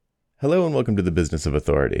Hello and welcome to the Business of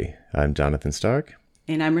Authority. I'm Jonathan Stark.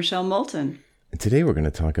 And I'm Rochelle Moulton. And today we're going to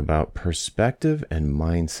talk about perspective and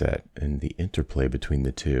mindset and the interplay between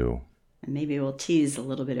the two. And maybe we'll tease a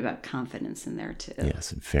little bit about confidence in there too.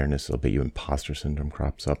 Yes, and fairness. I'll bet you imposter syndrome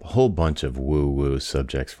crops up. A whole bunch of woo-woo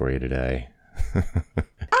subjects for you today.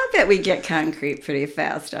 I bet we get concrete pretty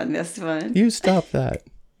fast on this one. You stop that.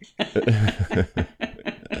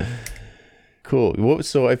 Cool.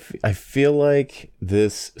 So I feel like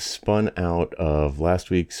this spun out of last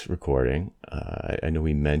week's recording. I know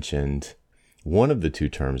we mentioned one of the two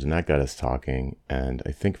terms, and that got us talking. And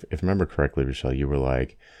I think, if I remember correctly, Rochelle, you were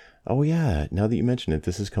like, oh, yeah, now that you mention it,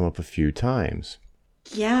 this has come up a few times.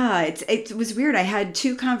 Yeah, it was weird. I had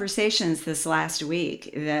two conversations this last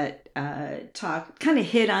week that kind of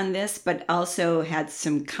hit on this, but also had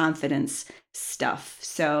some confidence stuff.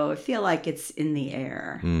 So I feel like it's in the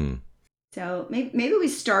air. So maybe we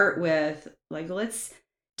start with, let's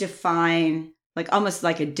define, almost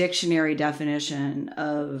like a dictionary definition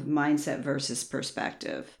of mindset versus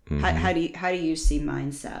perspective. Mm-hmm. How do you see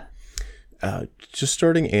mindset? Just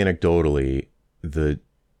starting anecdotally, the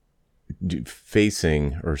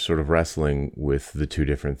facing or sort of wrestling with the two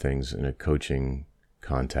different things in a coaching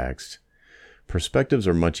context, perspectives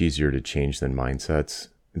are much easier to change than mindsets.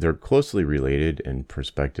 They're closely related, and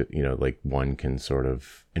perspective, one can sort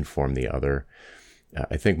of inform the other.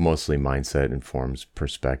 I think mostly mindset informs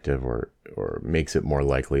perspective or makes it more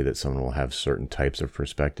likely that someone will have certain types of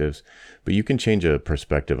perspectives. But you can change a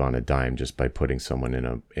perspective on a dime just by putting someone in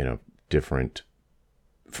a different,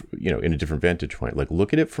 in a different vantage point. Like,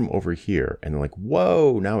 look at it from over here, and they're like,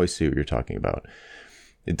 whoa, now I see what you're talking about.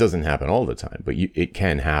 It doesn't happen all the time, but it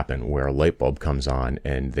can happen where a light bulb comes on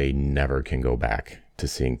and they never can go back to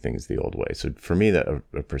seeing things the old way. So for me, that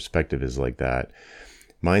a perspective is like that.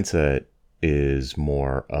 Mindset is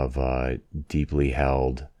more of a deeply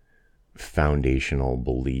held foundational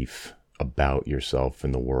belief about yourself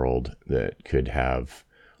and the world that could have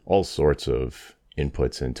all sorts of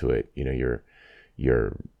inputs into it.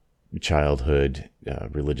 Your childhood,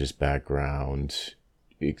 religious background,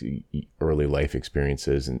 early life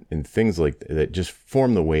experiences, and things like that just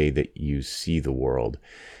form the way that you see the world.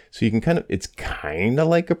 So you can it's kind of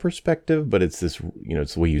like a perspective, but it's this,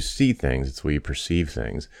 it's the way you see things, it's the way you perceive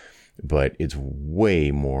things, but it's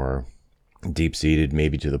way more deep-seated,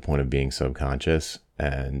 maybe to the point of being subconscious,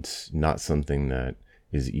 and not something that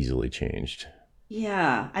is easily changed.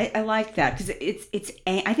 Yeah, I like that, because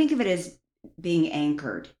I think of it as being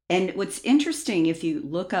anchored. And what's interesting, if you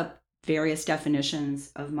look up various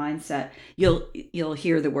definitions of mindset, you'll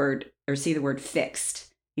hear the word or see the word fixed.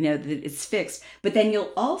 That it's fixed, but then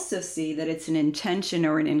you'll also see that it's an intention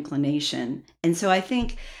or an inclination. And so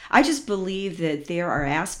I just believe that there are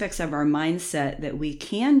aspects of our mindset that we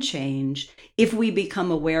can change if we become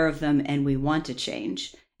aware of them and we want to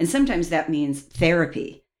change. And sometimes that means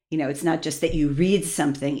therapy. It's not just that you read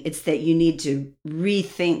something, it's that you need to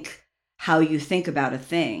rethink how you think about a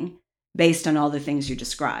thing based on all the things you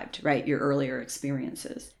described, right? Your earlier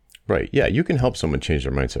experiences. Right. Yeah, you can help someone change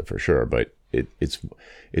their mindset for sure, but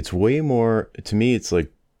it's way more, to me, it's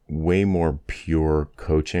like way more pure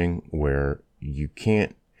coaching, where you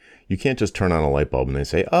can't just turn on a light bulb and they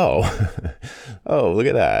say, oh, oh, look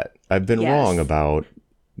at that. I've been wrong about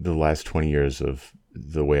the last 20 years of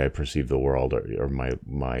the way I perceive the world, or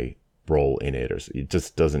my role in it, or it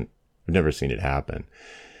just doesn't, I've never seen it happen.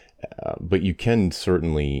 But you can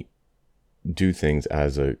certainly do things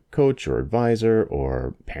as a coach or advisor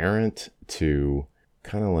or parent to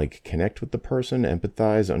kind of connect with the person,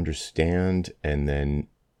 empathize, understand, and then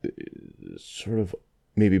sort of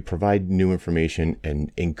maybe provide new information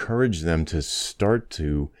and encourage them to start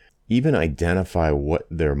to even identify what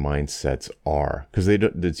their mindsets are, because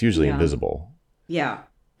it's usually invisible to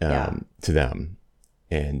them.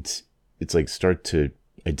 And it's start to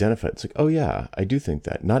identify. It's oh yeah, I do think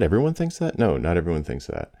that. Not everyone thinks that. No, not everyone thinks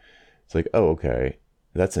that. It's oh, okay,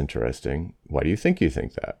 that's interesting. Why do you think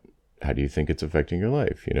that? How do you think it's affecting your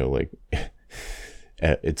life?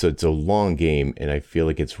 It's a long game, and I feel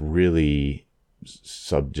like it's really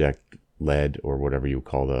subject led, or whatever you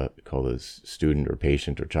call the student or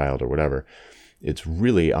patient or child or whatever. It's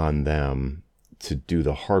really on them to do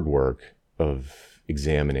the hard work of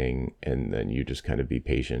examining, and then you just kind of be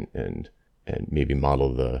patient and maybe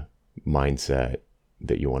model the mindset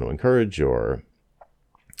that you want to encourage, or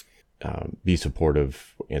be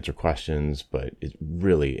supportive, answer questions. But it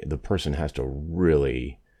really, the person has to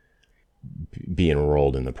really be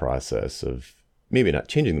enrolled in the process of maybe not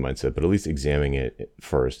changing the mindset, but at least examining it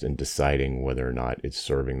first and deciding whether or not it's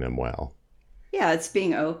serving them well. Yeah, it's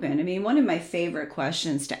being open. I mean, one of my favorite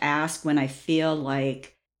questions to ask when I feel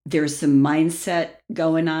like there's some mindset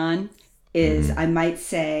going on, is Mm-hmm. I might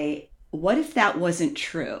say, what if that wasn't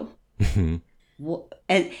true? Mm-hmm.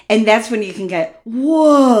 And that's when you can get,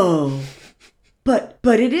 whoa, but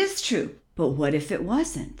it is true. But what if it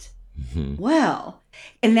wasn't? Well,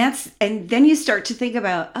 and then you start to think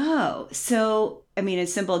about, oh, so I mean, a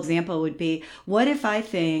simple example would be, what if I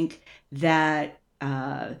think that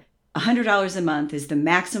 $100 a month is the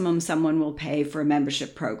maximum someone will pay for a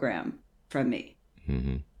membership program from me?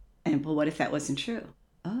 Mm-hmm. And well, what if that wasn't true?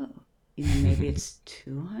 Oh, maybe it's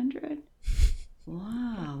 200.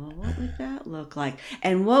 Wow, well, what would that look like?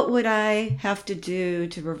 And what would I have to do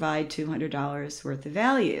to provide $200 worth of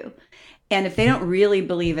value? And if they don't really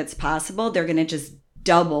believe it's possible, they're going to just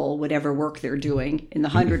double whatever work they're doing in the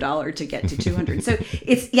 $100 to get to 200. So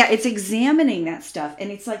it's examining that stuff. And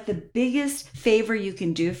it's like the biggest favor you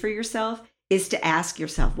can do for yourself is to ask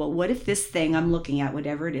yourself, well, what if this thing I'm looking at,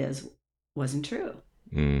 whatever it is, wasn't true?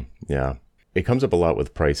 Yeah. It comes up a lot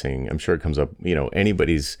with pricing. I'm sure it comes up,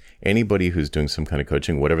 anybody who's doing some kind of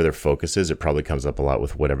coaching, whatever their focus is, it probably comes up a lot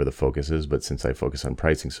with whatever the focus is. But since I focus on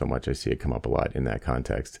pricing so much, I see it come up a lot in that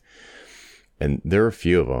context. And there are a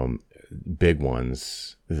few of them, big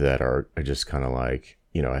ones, that are just kind of like,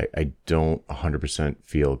 I don't 100%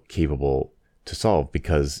 feel capable to solve,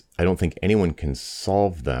 because I don't think anyone can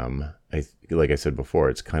solve them. Like I said before,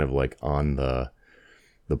 it's kind of like on the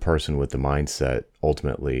person with the mindset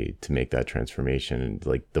ultimately to make that transformation. And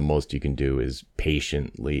like the most you can do is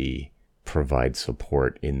patiently provide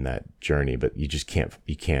support in that journey, but you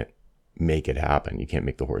can't make it happen. You can't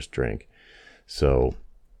make the horse drink. So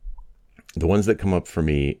the ones that come up for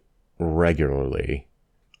me regularly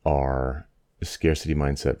are scarcity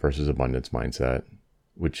mindset versus abundance mindset,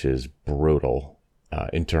 which is brutal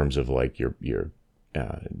in terms of like your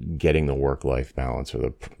getting the work-life balance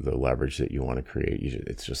or the leverage that you want to create.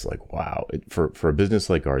 It's just like, wow. For a business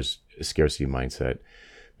like ours, scarcity mindset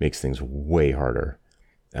makes things way harder.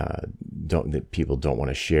 People don't want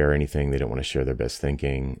to share anything. They don't want to share their best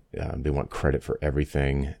thinking. They want credit for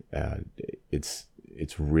everything. It's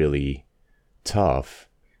really tough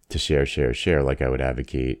to share. Like I would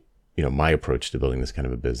advocate, my approach to building this kind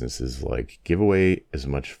of a business is like, give away as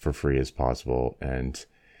much for free as possible. And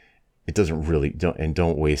it doesn't really,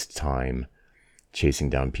 don't waste time chasing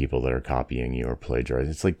down people that are copying you or plagiarizing.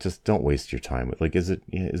 It's like, just don't waste your time with, like, is it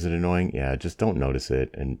annoying? Yeah, just don't notice it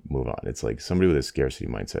and move on. It's like somebody with a scarcity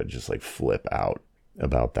mindset, just like flip out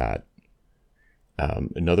about that.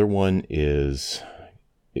 Another one is,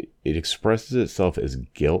 it expresses itself as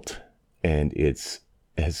guilt, and it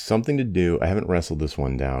has something to do, I haven't wrestled this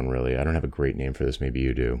one down really. I don't have a great name for this. Maybe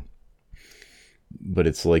you do. But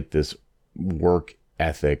it's like this work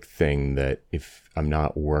ethic thing that if I'm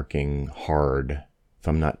not working hard,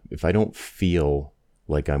 if I don't feel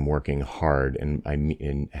like I'm working hard,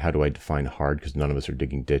 and how do I define hard? Because none of us are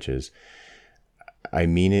digging ditches. I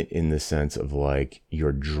mean it in the sense of like,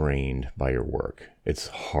 you're drained by your work. It's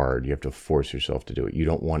hard. You have to force yourself to do it. You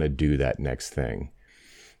don't want to do that next thing.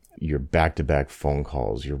 You're back-to-back phone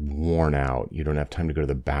calls. You're worn out. You don't have time to go to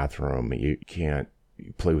the bathroom. You can't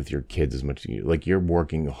play with your kids as much as you're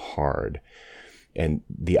working hard. And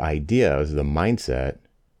the idea is the mindset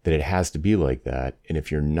that it has to be like that. And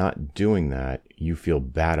if you're not doing that, you feel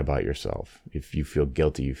bad about yourself. If you feel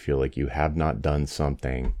guilty, you feel like you have not done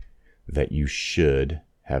something that you should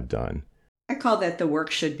have done. I call that the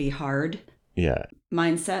work should be hard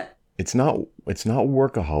mindset. It's not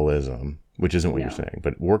workaholism, which isn't what you're saying,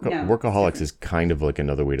 but workaholics is kind of like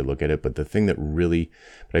another way to look at it. But the thing that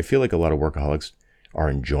but I feel like a lot of workaholics are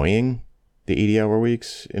enjoying the 80-hour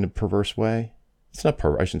weeks in a perverse way. It's not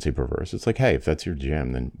I shouldn't say perverse. It's like, hey, if that's your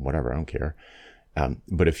jam, then whatever, I don't care.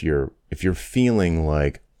 But if you're feeling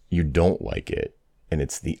like you don't like it and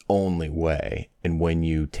it's the only way, and when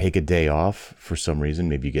you take a day off for some reason,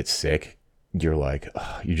 maybe you get sick, you're like,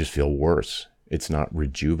 you just feel worse. It's not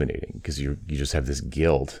rejuvenating because you just have this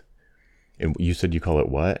guilt. And you said you call it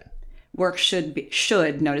what? Work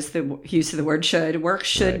should notice the use of the word should. Work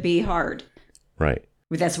should be hard. Right.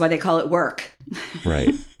 That's why they call it work.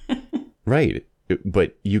 Right. Right.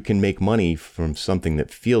 But you can make money from something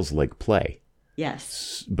that feels like play.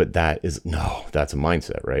 Yes. But that's a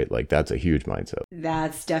mindset, right? Like that's a huge mindset.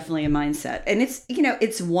 That's definitely a mindset. And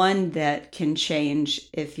it's one that can change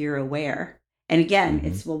if you're aware. And again,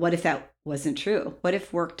 it's, well, what if that wasn't true? What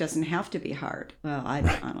if work doesn't have to be hard? Well, I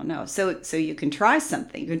don't know. So you can try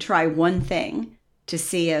something. You can try one thing to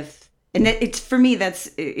see if, and it's, for me, that's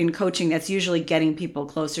in coaching, that's usually getting people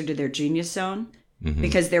closer to their genius zone.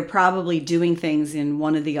 Because they're probably doing things in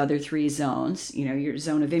one of the other three zones, your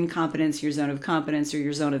zone of incompetence, your zone of competence, or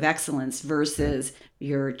your zone of excellence versus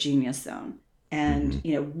your genius zone. And,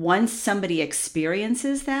 once somebody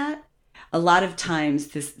experiences that, a lot of times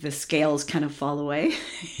the scales kind of fall away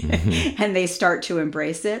and they start to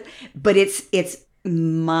embrace it. But it's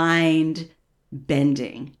mind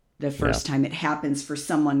bending the first time it happens for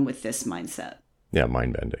someone with this mindset. Yeah,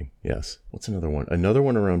 mind bending. Yes. What's another one? Another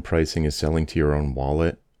one around pricing is selling to your own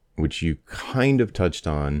wallet, which you kind of touched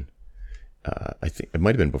on. I think it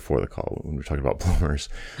might have been before the call when we were talking about plumbers,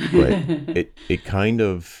 but it kind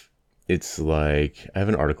of, it's like, I have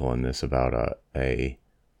an article on this about a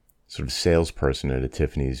sort of salesperson at a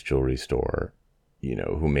Tiffany's jewelry store,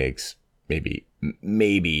 who makes maybe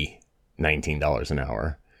 $19 an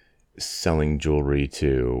hour selling jewelry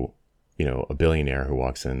to, a billionaire who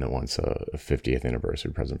walks in that wants a 50th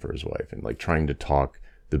anniversary present for his wife, and like trying to talk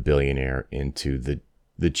the billionaire into the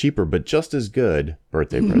cheaper but just as good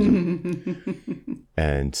birthday present.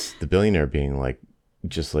 And the billionaire being like,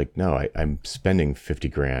 no, I'm spending 50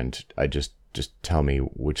 grand. I just tell me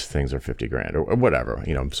which things are 50 grand or whatever.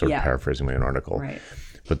 I'm sort of paraphrasing my own article. Right.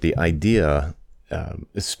 But the idea,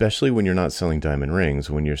 especially when you're not selling diamond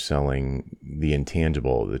rings, when you're selling the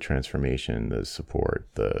intangible, the transformation, the support,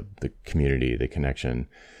 the community, the connection,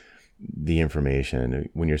 the information,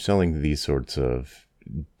 when you're selling these sorts of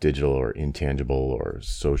digital or intangible or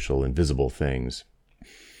social invisible things,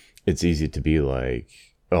 it's easy to be like,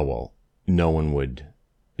 oh, well, no one would,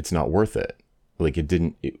 it's not worth it. Like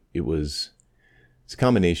it's a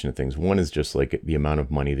combination of things. One is just like the amount of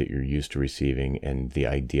money that you're used to receiving, and the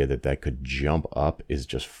idea that could jump up is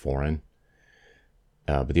just foreign.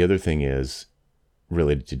 But the other thing is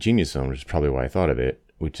related to Genius Zone, which is probably why I thought of it,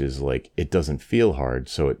 which is like, it doesn't feel hard,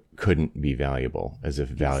 so it couldn't be valuable, as if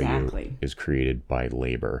value is created by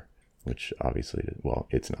labor, which obviously, well,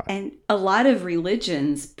 it's not. And a lot of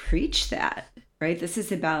religions preach that, right?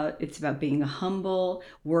 It's about being humble,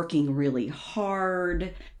 working really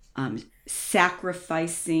hard,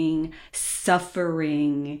 sacrificing,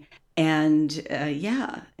 suffering, and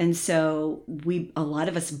and so a lot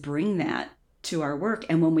of us bring that to our work.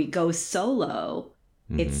 And when we go solo,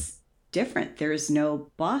 it's different. There's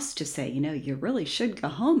no boss to say, you really should go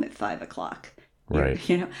home at 5:00. Right.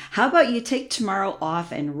 How about you take tomorrow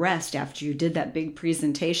off and rest after you did that big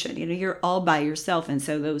presentation? You're all by yourself. And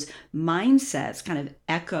so those mindsets kind of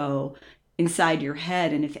echo inside your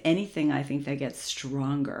head. And if anything, I think they get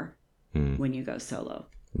stronger when you go solo.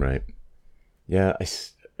 Right. Yeah.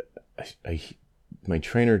 My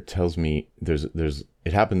trainer tells me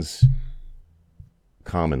it happens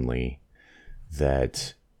commonly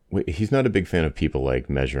that he's not a big fan of people like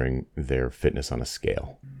measuring their fitness on a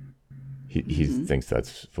scale. He thinks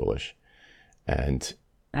that's foolish. And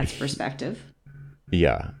that's perspective.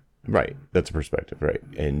 Yeah. Right. That's a perspective. Right.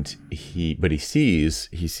 And he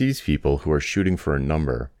sees people who are shooting for a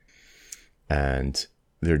number, and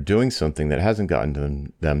they're doing something that hasn't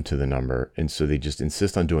gotten them to the number. And so they just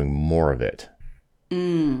insist on doing more of it.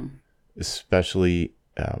 Especially,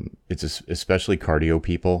 especially cardio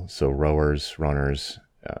people. So rowers, runners,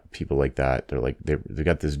 people like that. They're like, they've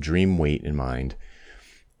got this dream weight in mind,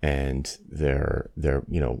 and they're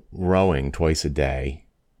rowing twice a day,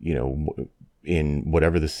 in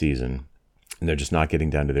whatever the season, and they're just not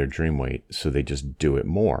getting down to their dream weight. So they just do it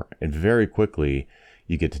more. And very quickly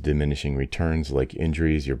you get to diminishing returns, like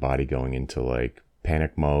injuries, your body going into like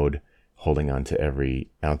panic mode, holding on to every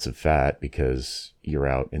ounce of fat because you're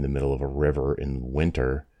out in the middle of a river in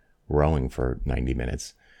winter rowing for 90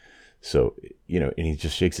 minutes. So, and he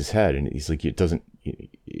just shakes his head and he's like, it doesn't,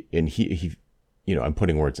 and he I'm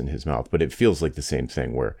putting words in his mouth, but it feels like the same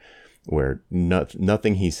thing where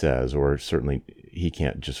nothing he says, or certainly he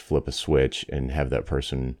can't just flip a switch and have that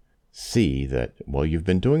person see that, well, you've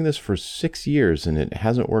been doing this for 6 years and it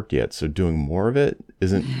hasn't worked yet. So doing more of it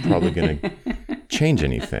isn't probably going to change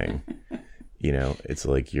anything. It's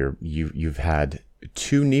like you've had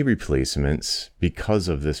 2 knee replacements because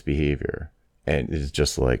of this behavior. And it's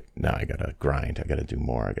just like, no, I got to grind. I got to do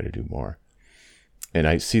more. And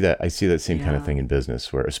I see that same kind of thing in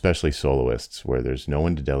business, where especially soloists, where there's no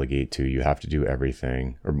one to delegate to, you have to do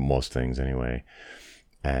everything, or most things anyway.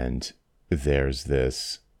 And there's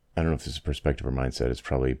this, I don't know if this is perspective or mindset, it's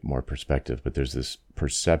probably more perspective, but there's this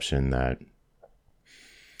perception that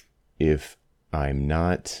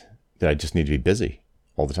that I just need to be busy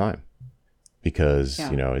all the time, because,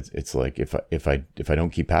 it's like, if I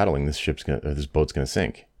don't keep paddling, this boat's going to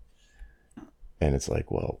sink. And it's like,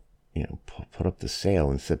 well, put up the sail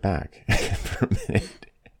and sit back for a minute,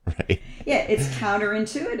 right? Yeah, it's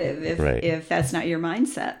counterintuitive if that's not your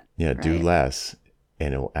mindset. Yeah, right? Do less,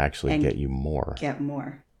 and it will actually get you more. Get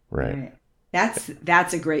more. Right.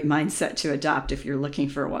 That's a great mindset to adopt if you're looking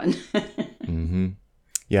for one.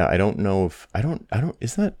 Yeah, I don't know if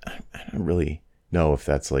is that, I don't really know if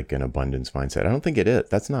that's like an abundance mindset. I don't think it is.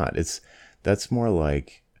 That's not. That's more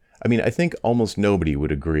like, I mean, I think almost nobody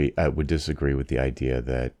would disagree with the idea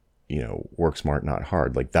that, work smart, not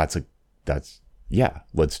hard. Like yeah,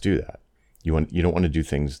 let's do that. You don't want to do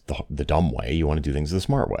things the dumb way. You want to do things the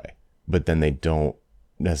smart way. But then they don't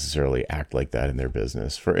necessarily act like that in their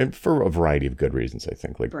business for a variety of good reasons. I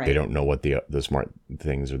think like they don't know what the smart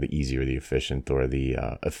things or the easy or the efficient or the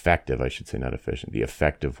effective, I should say, not efficient, the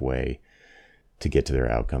effective way to get to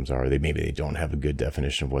their outcomes are. Maybe they don't have a good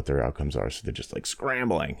definition of what their outcomes are, so they're just like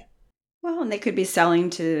scrambling. Well, and they could be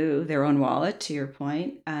selling to their own wallet, to your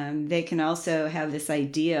point. They can also have this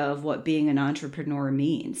idea of what being an entrepreneur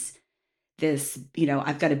means. This,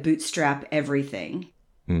 I've got to bootstrap everything.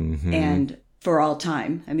 Mm-hmm. And for all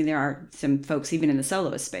time. I mean, there are some folks even in the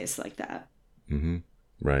soloist space like that. Mm-hmm.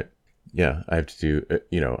 Right. Yeah. I have to do,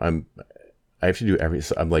 I have to do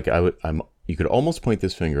I'm like, you could almost point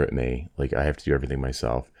this finger at me. Like I have to do everything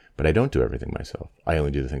myself, but I don't do everything myself. I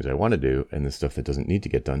only do the things I want to do. And the stuff that doesn't need to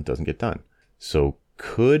get done doesn't get done. So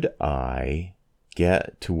could I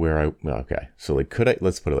get to where so like,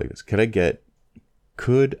 let's put it like this.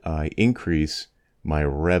 Could I increase my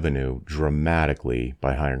revenue dramatically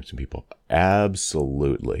by hiring some people?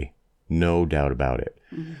 Absolutely. No doubt about it.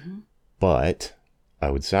 Mm-hmm. But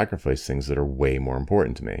I would sacrifice things that are way more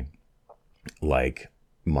important to me, like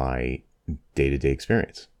my day-to-day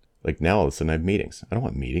experience. Like now all of a sudden I have meetings. I don't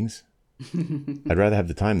want meetings. I'd rather have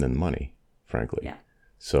the time than the money, frankly. Yeah.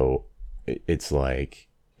 So it's like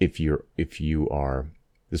if you are,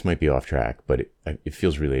 this might be off track, but it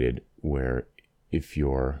feels related, where I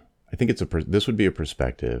think this would be a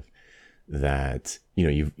perspective that,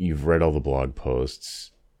 you've read all the blog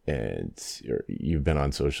posts and you've been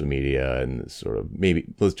on social media and sort of, maybe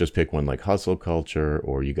let's just pick one like hustle culture,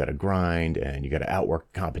 or you got to grind and you got to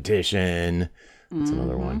outwork competition. That's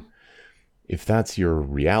another one. If that's your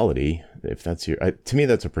reality, to me,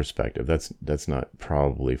 that's a perspective. That's not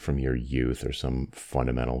probably from your youth or some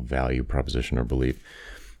fundamental value proposition or belief.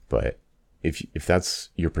 But if that's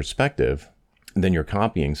your perspective, then you're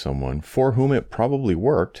copying someone for whom it probably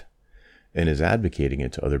worked and is advocating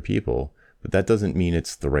it to other people, but that doesn't mean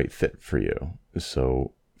it's the right fit for you.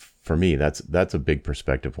 So for me, that's a big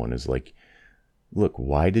perspective one, is like, look,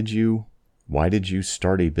 why did you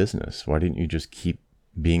start a business? Why didn't you just keep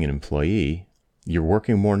being an employee? You're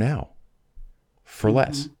working more now for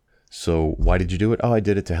less. So why did you do it? Oh, I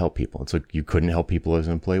did it to help people. It's like, you couldn't help people as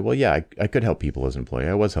an employee. Well, yeah, I could help people as an employee.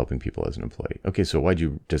 I was helping people as an employee. Okay, so why'd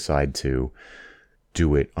you decide to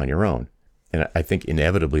do it on your own? And I think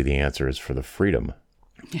inevitably the answer is for the freedom.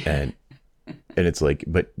 And it's like,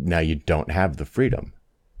 but now you don't have the freedom.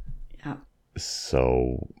 Yeah.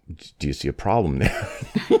 So do you see a problem there?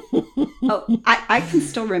 I can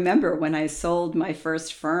still remember when I sold my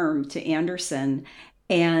first firm to Anderson,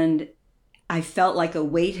 and I felt like a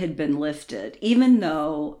weight had been lifted, even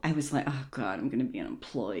though I was like, oh God, I'm going to be an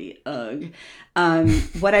employee. Ugh.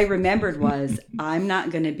 What I remembered was, I'm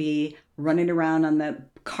not going to be running around on the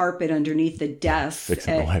carpet underneath the desk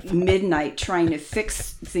at midnight trying to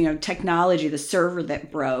fix, technology, the server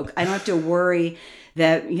that broke. I don't have to worry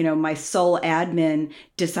that, my sole admin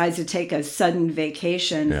decides to take a sudden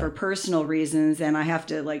vacation for personal reasons, and I have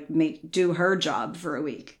to do her job for a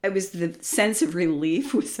week. It was, the sense of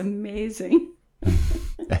relief was amazing.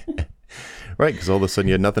 Right, because all of a sudden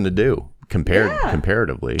you had nothing to do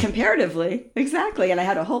comparatively. Comparatively, exactly. And I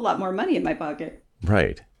had a whole lot more money in my pocket.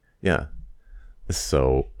 Right. Yeah.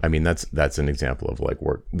 So, I mean, that's an example of like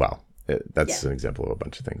work. Well, that's an example of a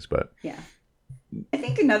bunch of things, but yeah. I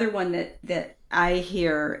think another one that I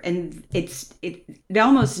hear, and it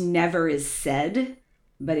almost never is said,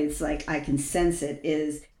 but it's like I can sense it,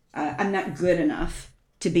 is I'm not good enough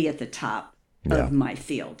to be at the top of my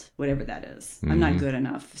field, whatever that is. I'm not good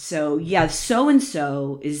enough. So yeah,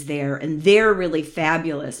 so-and-so is there and they're really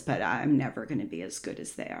fabulous, but I'm never going to be as good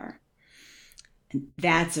as they are. And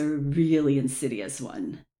that's a really insidious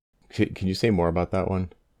one. Can you say more about that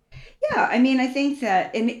one? Yeah, I mean, I think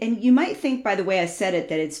that, and you might think by the way I said it,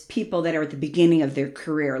 that it's people that are at the beginning of their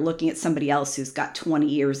career looking at somebody else who's got 20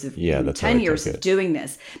 years of, 10 years of doing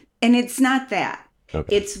this. And it's not that.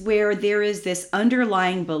 Okay. It's where there is this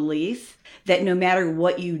underlying belief that no matter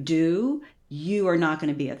what you do, you are not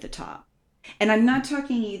going to be at the top. And I'm not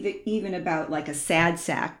talking even about like a sad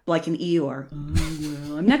sack, like an Eeyore. Oh,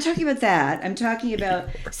 well, I'm not talking about that. I'm talking about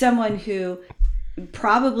someone who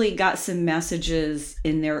probably got some messages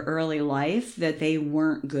in their early life that they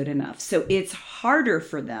weren't good enough. So it's harder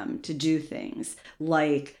for them to do things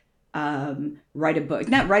like publish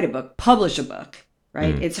a book.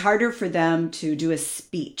 right? It's harder for them to do a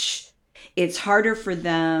speech. It's harder for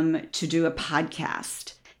them to do a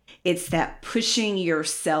podcast. It's that pushing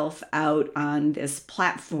yourself out on this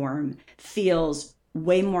platform feels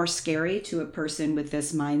way more scary to a person with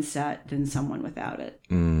this mindset than someone without it.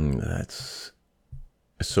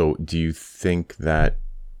 So do you think that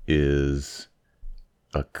is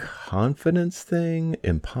a confidence thing,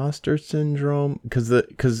 imposter syndrome?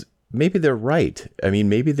 Because maybe they're right. I mean,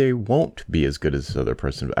 maybe they won't be as good as this other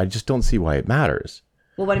person. But I just don't see why it matters.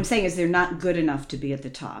 Well, what I'm saying is they're not good enough to be at the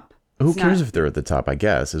top. Who cares if they're at the top, I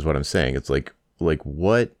guess, is what I'm saying. It's like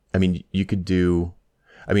what? I mean, you could do,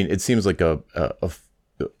 I mean, it seems like a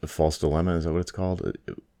false dilemma. Is that what it's called?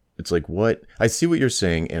 It's like what? I see what you're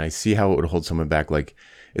saying, and I see how it would hold someone back. Like,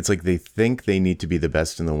 it's like they think they need to be the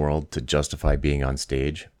best in the world to justify being on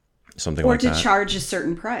stage, something like that. Or to charge a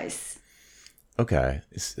certain price. Okay.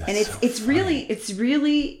 And it's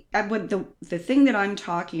really what the thing that I'm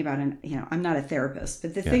talking about, and I'm not a therapist,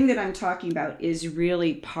 but the thing that I'm talking about is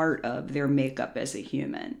really part of their makeup as a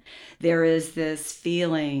human. There is this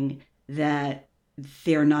feeling that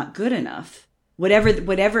they're not good enough,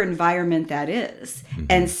 whatever environment that is. Mm-hmm.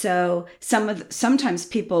 And so sometimes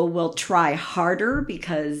people will try harder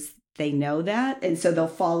because they know that, and so they'll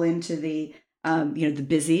fall into the the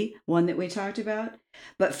busy one that we talked about.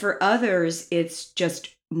 But for others, it's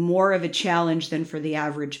just more of a challenge than for the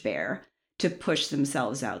average bear to push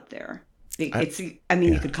themselves out there. You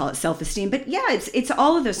could call it self-esteem, but it's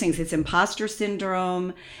all of those things. It's imposter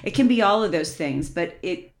syndrome. It can be all of those things, but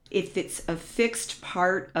if it's a fixed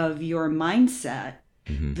part of your mindset,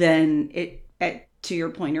 mm-hmm. then to your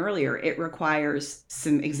point earlier, it requires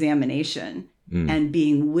some examination and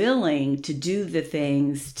being willing to do the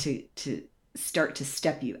things to start to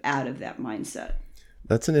step you out of that mindset.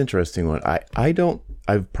 That's an interesting one.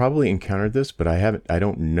 I've probably encountered this, but I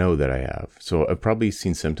don't know that I have. So I've probably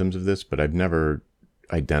seen symptoms of this, but I've never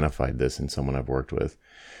identified this in someone I've worked with.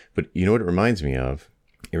 But you know what it reminds me of?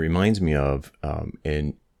 It reminds me of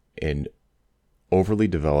an overly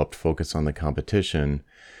developed focus on the competition.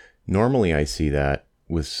 Normally I see that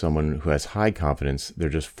with someone who has high confidence. They're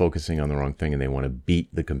just focusing on the wrong thing and they want to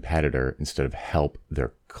beat the competitor instead of help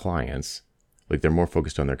their clients. Like they're more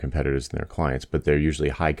focused on their competitors than their clients, but they're usually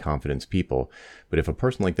high confidence people. But if a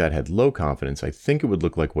person like that had low confidence, I think it would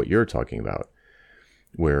look like what you're talking about,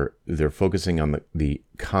 where they're focusing on the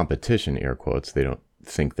competition, air quotes. They don't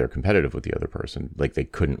think they're competitive with the other person, like they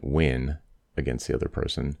couldn't win against the other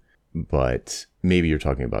person. But maybe you're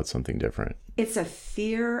talking about something different. It's a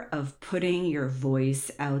fear of putting your voice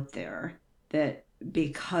out there, that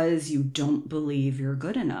because you don't believe you're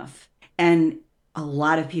good enough. And a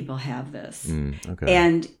lot of people have this. Okay.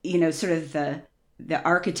 And, sort of the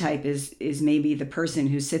archetype is maybe the person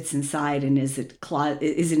who sits inside and is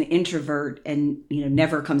an introvert and,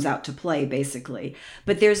 never comes out to play, basically.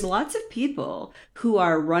 But there's lots of people who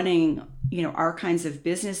are running, our kinds of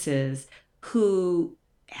businesses who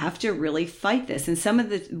have to really fight this. And some of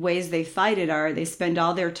the ways they fight it are they spend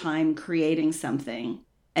all their time creating something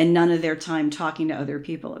and none of their time talking to other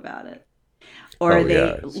people about it. Or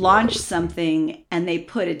they launch something and they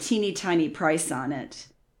put a teeny tiny price on it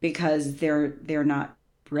because they're not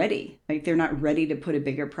ready. Like they're not ready to put a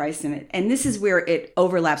bigger price in it. And this is where it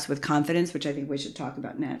overlaps with confidence, which I think we should talk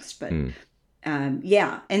about next. But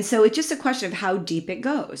and so it's just a question of how deep it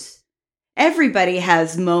goes. Everybody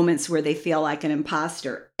has moments where they feel like an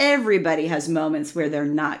imposter. Everybody has moments where they're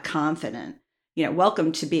not confident.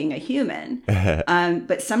 Welcome to being a human.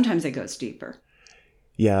 But sometimes it goes deeper.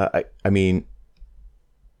 Yeah, I mean,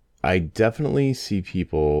 I definitely see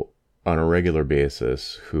people on a regular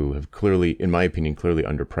basis who have clearly, in my opinion,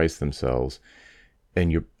 underpriced themselves.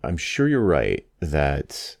 And I'm sure you're right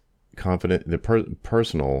that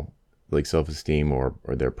personal, like self-esteem or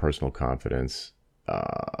their personal confidence,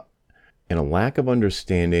 and a lack of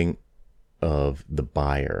understanding of the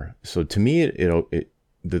buyer. So to me,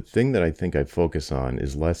 the thing that I think I focus on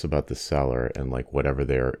is less about the seller and like whatever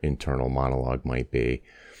their internal monologue might be.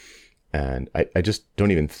 And I just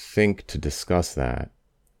don't even think to discuss that.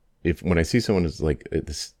 When I see someone who's like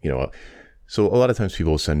this, so a lot of times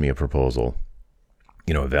people will send me a proposal,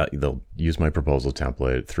 they'll use my proposal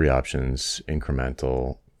template, 3 options,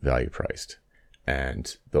 incremental, value priced.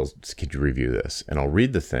 And they'll say, could you review this? And I'll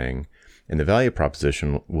read the thing and the value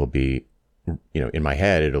proposition will be, in my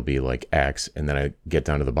head, it'll be like X. And then I get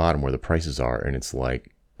down to the bottom where the prices are and it's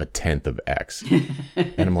like a tenth of X.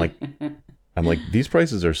 And I'm like, these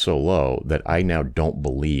prices are so low that I now don't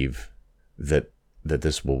believe that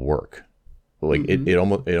this will work. Like mm-hmm.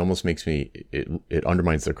 it almost makes me, it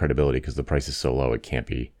undermines their credibility because the price is so low. It can't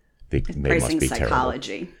be, they must be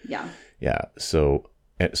psychology. Terrible. Yeah. So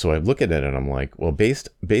I look at it and I'm like, well, based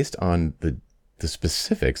on the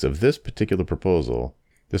specifics of this particular proposal,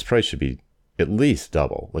 this price should be at least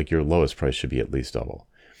double. Like your lowest price should be at least double.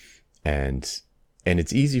 And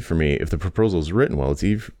it's easy for me, if the proposal is written well, it's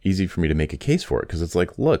easy for me to make a case for it, because it's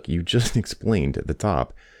like, look, you just explained at the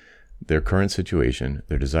top their current situation,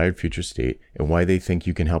 their desired future state, and why they think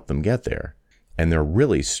you can help them get there. And they're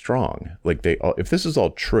really strong. Like if this is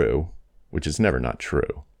all true, which is never not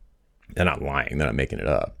true, they're not lying, they're not making it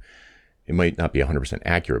up. It might not be 100%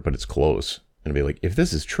 accurate, but it's close. And be like, if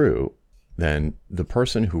this is true, then the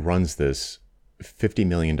person who runs this $50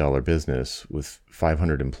 million business with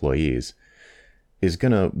 500 employees is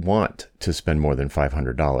going to want to spend more than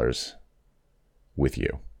 $500 with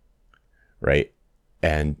you, right?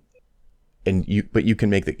 And you can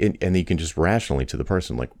make and you can just rationally to the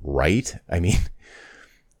person, like, right? I mean,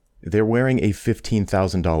 they're wearing a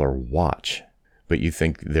 $15,000 watch, but you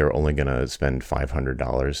think they're only going to spend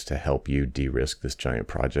 $500 to help you de-risk this giant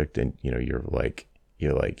project. And, you're like,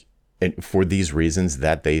 and for these reasons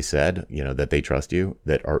that they said, that they trust you,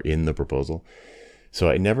 that are in the proposal. So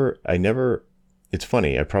I never, it's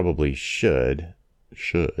funny. I probably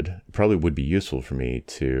probably would be useful for me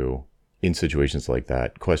to, in situations like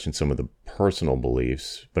that, question some of the personal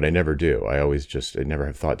beliefs, but I never do. I never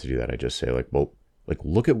have thought to do that. I just say, like, well,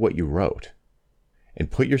 look at what you wrote and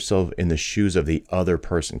put yourself in the shoes of the other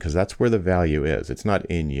person, because that's where the value is. It's not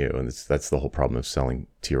in you. And that's the whole problem of selling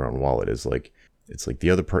to your own wallet, is like, it's like the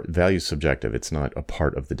other value is subjective. It's not a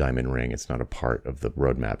part of the diamond ring. It's not a part of the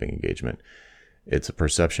road mapping engagement. It's a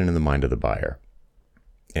perception in the mind of the buyer.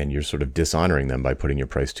 And you're sort of dishonoring them by putting your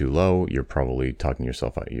price too low. You're probably talking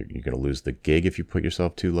yourself out. You're going to lose the gig if you put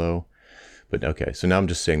yourself too low. But okay, so now I'm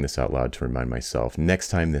just saying this out loud to remind myself. Next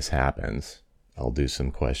time this happens, I'll do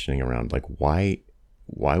some questioning around, like, why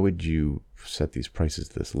would you set these prices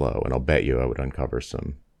this low? And I'll bet you I would uncover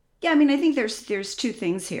some. Yeah, I mean, I think there's two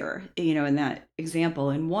things here, in that example.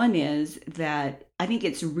 And one is that I think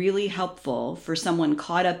it's really helpful for someone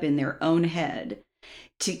caught up in their own head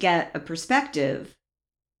to get a perspective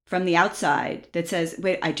from the outside that says,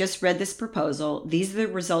 wait, I just read this proposal. These are the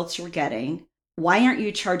results you're getting. Why aren't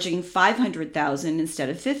you charging $500,000 instead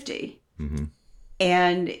of $50,000? Mm-hmm.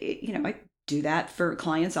 And, I do that for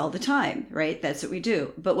clients all the time, right? That's what we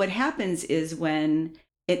do. But what happens is and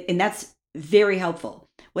that's very helpful.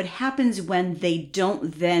 What happens when they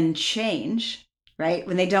don't then change, right?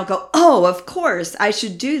 When they don't go, oh, of course, I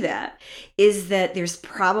should do that, is that there's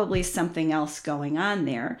probably something else going on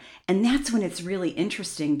there. And that's when it's really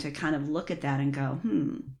interesting to kind of look at that and go,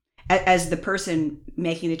 as the person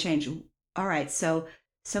making the change. All right, so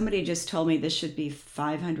somebody just told me this should be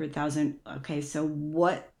 $500,000. Okay, so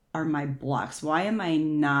what are my blocks? Why am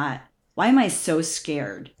I so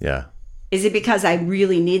scared? Yeah. Is it because I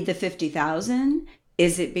really need the $50,000?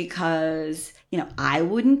 Is it because, I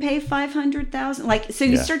wouldn't pay $500,000? Like, so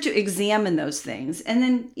you start to examine those things, and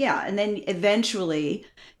then eventually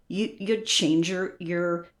you change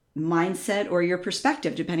your mindset or your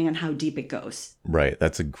perspective depending on how deep it goes. Right.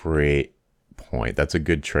 That's a great point. That's a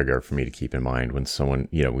good trigger for me to keep in mind when someone,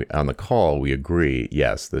 on the call, we agree,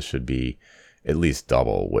 yes, this should be at least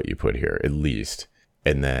double what you put here, at least.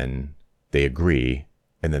 And then they agree,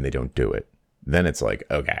 and then they don't do it. Then it's like,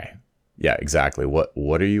 okay, yeah, exactly.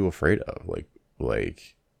 What are you afraid of?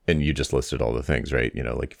 Like, and you just listed all the things, right?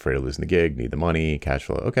 Like afraid of losing the gig, need the money, cash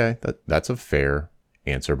flow. Okay, that's a fair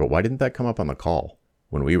answer. But why didn't that come up on the call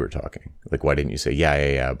when we were talking? Like, why didn't you say,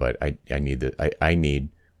 yeah, but I need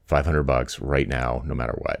 $500 right now, no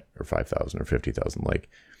matter what, or 5,000 or 50,000, like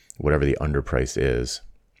whatever the underprice is.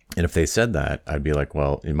 And if they said that, I'd be like,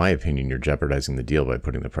 well, in my opinion, you're jeopardizing the deal by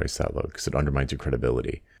putting the price that low, because it undermines your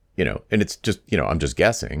credibility. And it's just, I'm just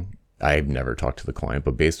guessing. I've never talked to the client,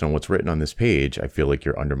 but based on what's written on this page, I feel like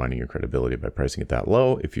you're undermining your credibility by pricing it that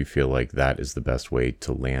low if you feel like that is the best way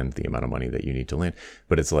to land the amount of money that you need to land.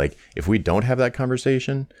 But it's like, if we don't have that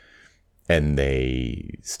conversation and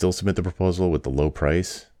they still submit the proposal with the low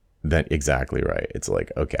price, then exactly right. It's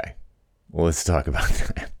like, okay, well, let's talk about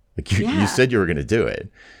that. Like you said you were going to do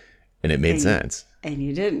it, and it made sense. And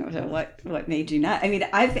you didn't. So what made you not? I mean,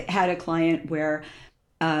 I've had a client where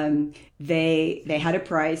they had a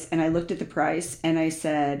price, and I looked at the price and I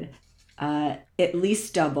said, at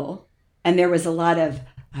least double. And there was a lot of,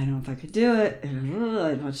 I don't know if I could do it.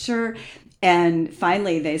 I'm not sure. And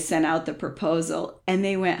finally they sent out the proposal and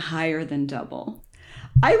they went higher than double.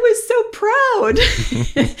 I was so proud.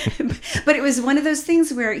 But it was one of those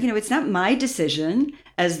things where, it's not my decision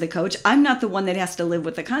as the coach. I'm not the one that has to live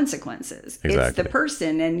with the consequences. Exactly. It's the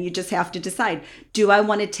person. And you just have to decide, do I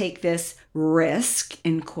want to take this risk,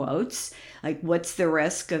 in quotes, Like, what's the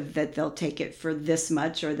risk of that they'll take it for this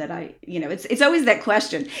much, or that it's always that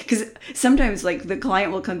question. Because sometimes like the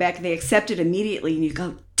client will come back and they accept it immediately and you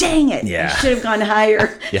go, dang it, I should have gone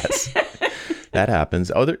higher. Yes, that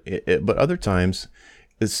happens. But other times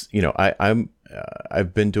it's,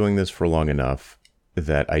 I've been doing this for long enough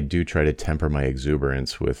that I do try to temper my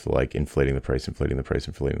exuberance with like inflating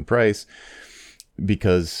the price,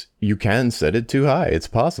 because you can set it too high. It's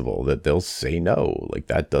possible that they'll say no. Like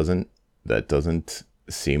that doesn't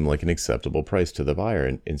seem like an acceptable price to the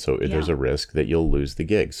buyer. And so there's a risk that you'll lose the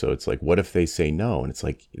gig. So it's like, what if they say no? And it's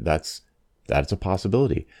like, that's a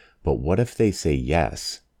possibility. But what if they say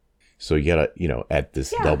yes? So you gotta, at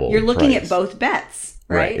this double you're looking price. At both bets,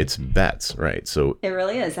 right? It's bets, right? So it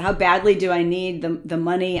really is. How badly do I need the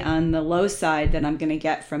money on the low side that I'm going to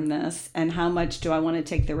get from this? And how much do I want to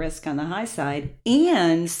take the risk on the high side?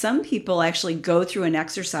 And some people actually go through an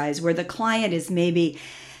exercise where the client is maybe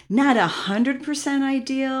not 100%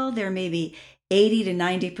 ideal. They're maybe 80 to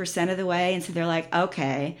 90% of the way. And so they're like,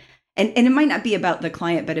 okay. And it might not be about the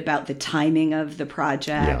client, but about the timing of the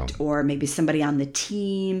project or maybe somebody on the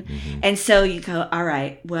team. Mm-hmm. And so you go, all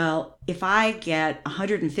right, well, if I get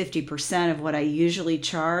 150% of what I usually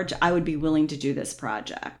charge, I would be willing to do this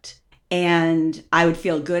project. And I would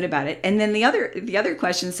feel good about it. And then the other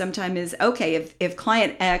question sometimes is, okay, if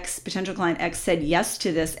client X, potential client X said yes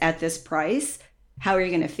to this at this price, how are you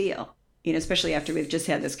going to feel? Especially after we've just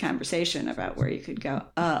had this conversation about where you could go,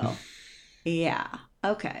 oh, yeah.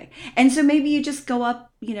 Okay. And so maybe you just go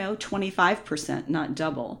up, 25%, not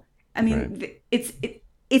double. I mean, right.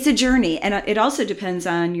 It's a journey. And it also depends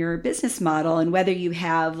on your business model and whether you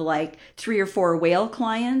have like 3 or 4 whale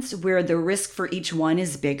clients where the risk for each one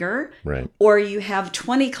is bigger. Right. Or you have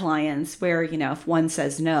 20 clients where, if one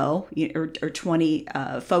says no, or 20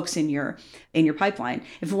 folks in your pipeline,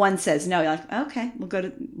 if one says no, you're like, okay,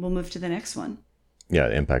 we'll move to the next one. Yeah.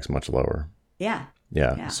 The impact's much lower. Yeah.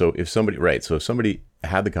 Yeah. So if somebody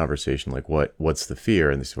had the conversation, like what's the fear?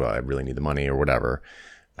 And they say, well, I really need the money or whatever.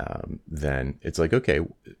 Then it's like, okay,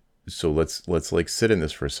 so let's like sit in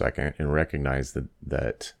this for a second and recognize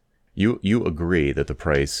that you agree that the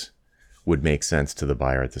price would make sense to the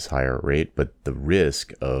buyer at this higher rate, but the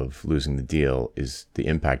risk of losing the deal the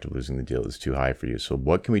impact of losing the deal is too high for you. So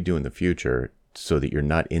what can we do in the future so that you're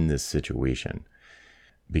not in this situation?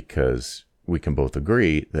 Because we can both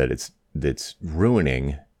agree that it's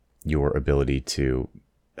ruining your ability to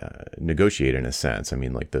negotiate in a sense. I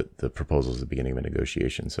mean, like the proposal is the beginning of a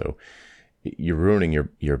negotiation. So you're ruining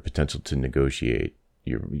your potential to negotiate.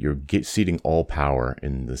 You're ceding all power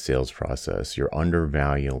in the sales process. You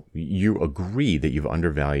agree that you've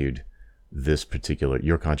undervalued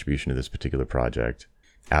your contribution to this particular project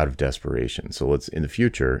out of desperation. So let's, in the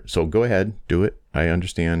future, so go ahead, do it. I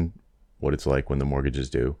understand what it's like when the mortgage is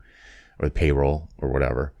due or the payroll or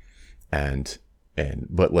whatever.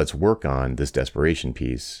 But let's work on this desperation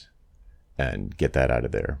piece and get that out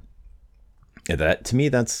of there. And that to me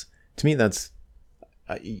that's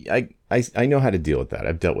I know how to deal with that.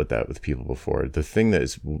 I've dealt with that with people before. The thing that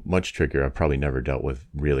is much trickier, I've probably never dealt with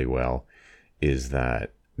really well, is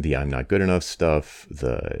that the I'm not good enough stuff,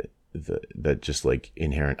 that just like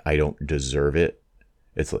inherent I don't deserve it.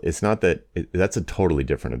 It's not that that's a totally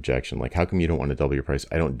different objection. Like, how come you don't want to double your price?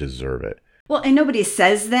 I don't deserve it. Well, and nobody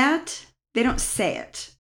says that. They don't say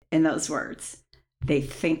it in those words. They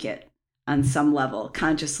think it on some level,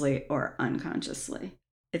 consciously or unconsciously.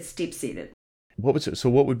 It's deep-seated.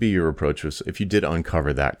 What would be your approach if you did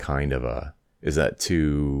uncover that kind of is that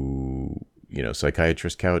too,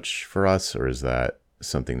 psychiatrist couch for us, or is that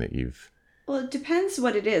something that you've... Well, it depends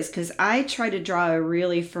what it is, because I try to draw a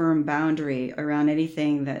really firm boundary around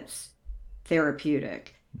anything that's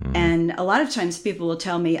therapeutic. Mm. And a lot of times people will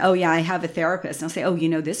tell me, oh, yeah, I have a therapist. And I'll say,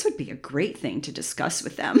 oh, this would be a great thing to discuss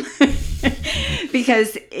with them.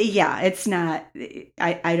 Because, it's not,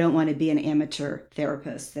 I don't want to be an amateur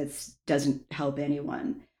therapist that doesn't help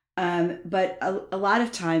anyone. But a lot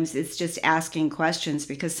of times it's just asking questions,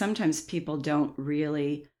 because sometimes people don't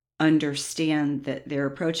really understand that they're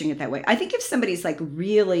approaching it that way. I think if somebody's like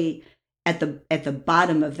really at the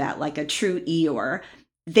bottom of that, like a true Eeyore,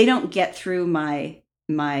 they don't get through my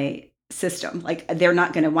system. Like, they're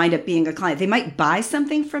not going to wind up being a client. They might buy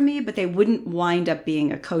something from me, but they wouldn't wind up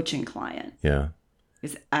being a coaching client. Yeah.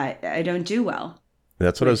 Because I don't do well.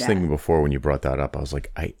 That's what I was thinking before when you brought that up. I was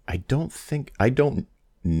like,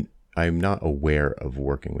 I'm not aware of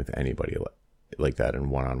working with anybody like that in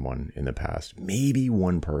one-on-one in the past. Maybe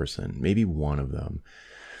one person, maybe one of them.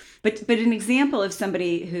 But an example of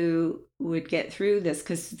somebody who would get through this,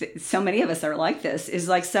 because so many of us are like this, is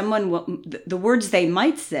like someone, the words they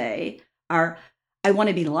might say are, I want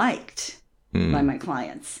to be liked. by my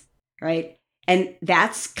clients, right? And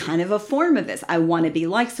that's kind of a form of this. I want to be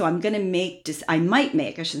liked. So I'm going to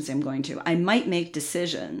I shouldn't say I'm going to, I might make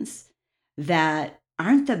decisions that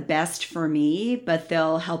aren't the best for me, but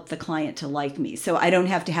they'll help the client to like me. So I don't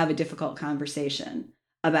have to have a difficult conversation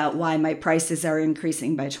about why my prices are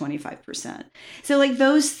increasing by 25%. So like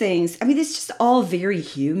those things, I mean, it's just all very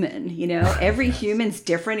human, every Yes. human's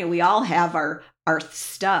different and we all have our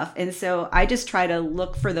stuff. And so I just try to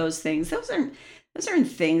look for those things. Those aren't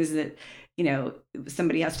things that,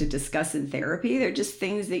 somebody has to discuss in therapy. They're just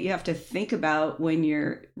things that you have to think about when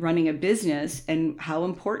you're running a business and how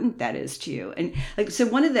important that is to you. And like, so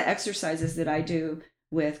one of the exercises that I do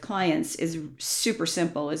with clients is super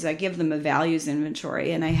simple, is I give them a values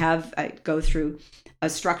inventory, and I go through a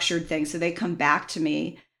structured thing. So they come back to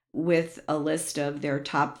me with a list of their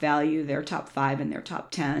top value, their top 5, and their top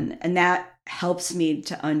 10. And that helps me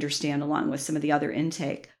to understand, along with some of the other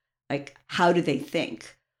intake, like, how do they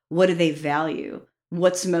think? What do they value?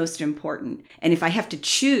 What's most important? And if I have to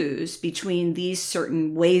choose between these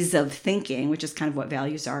certain ways of thinking, which is kind of what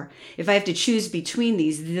values are, if I have to choose between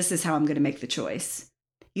these, this is how I'm going to make the choice.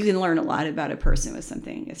 You can learn a lot about a person with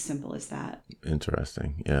something as simple as that.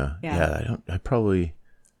 Interesting. Yeah. Yeah. I probably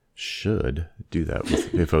should do that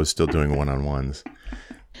if I was still doing one-on-ones.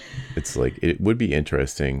 It's like, it would be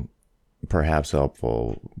interesting, perhaps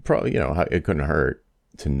helpful. Probably, it couldn't hurt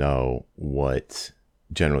to know what,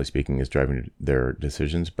 generally speaking, is driving their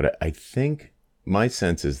decisions. But I think my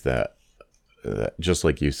sense is that, just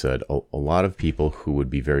like you said, a lot of people who would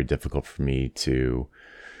be very difficult for me to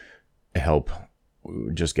help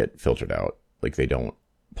just get filtered out. Like, they don't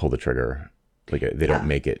pull the trigger. Like, they don't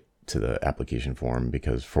make it to the application form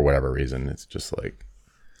because for whatever reason, it's just like,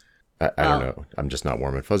 I don't know. I'm just not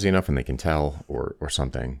warm and fuzzy enough, and they can tell or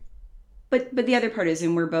something. But the other part is,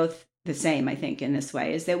 and we're both the same, I think, in this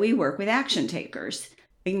way, is that we work with action takers.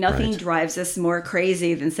 Like, nothing drives us more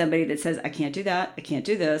crazy than somebody that says, I can't do that, I can't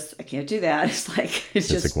do this, I can't do that. It's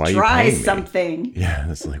just like, try something.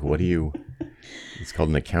 Yeah, it's like, it's called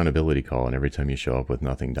an accountability call, and every time you show up with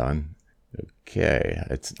nothing done, okay,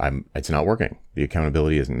 it's not working. The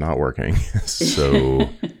accountability is not working. So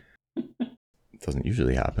it doesn't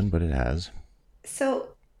usually happen, but it has. So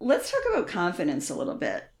let's talk about confidence a little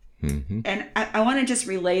bit. Mm-hmm. And I want to just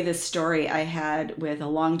relay this story I had with a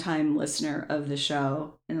longtime listener of the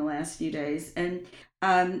show in the last few days. And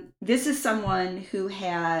this is someone who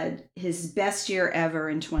had his best year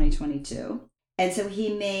ever in 2022. And so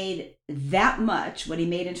he made that much, what he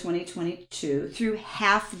made in 2022, through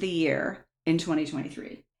half the year in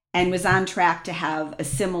 2023, and was on track to have a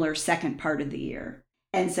similar second part of the year.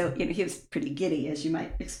 And so, he was pretty giddy, as you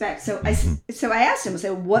might expect. So I asked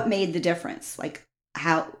him, what made the difference? Like,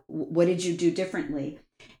 what did you do differently?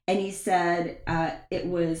 And he said it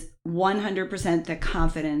was 100% the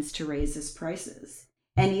confidence to raise his prices.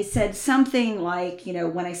 And he said something like,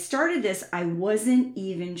 when I started this, I wasn't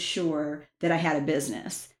even sure that I had a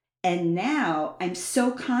business. And now I'm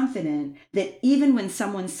so confident that even when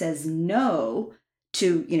someone says no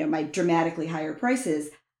to, my dramatically higher prices,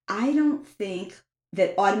 I don't think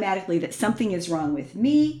that automatically that something is wrong with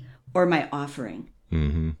me or my offering.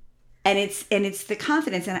 Mm-hmm. And it's the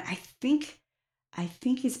confidence. And I think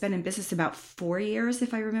he's been in business about 4 years,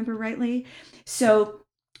 if I remember rightly. So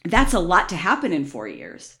that's a lot to happen in 4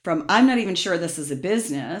 years, from I'm not even sure this is a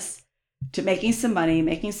business to making some money,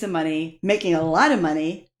 making a lot of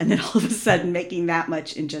money, and then all of a sudden making that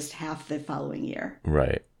much in just half the following year.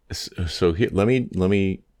 Right. So here, let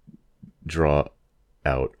me draw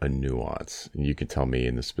out a nuance. You can tell me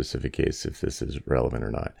in the specific case if this is relevant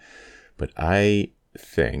or not. But I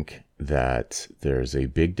think that there's a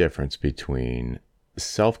big difference between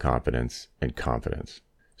self-confidence and confidence.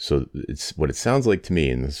 So it's what it sounds like to me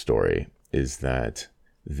in the story is that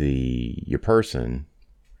your person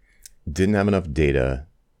didn't have enough data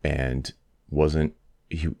and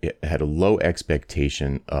he had a low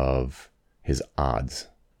expectation of his odds.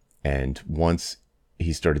 And once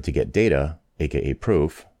he started to get data, aka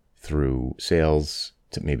proof, through sales,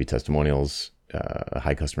 maybe testimonials,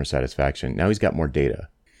 high customer satisfaction, now he's got more data.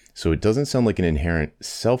 So it doesn't sound like an inherent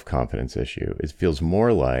self-confidence issue. It feels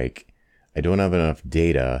more like I don't have enough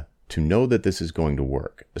data to know that this is going to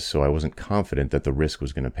work. So I wasn't confident that the risk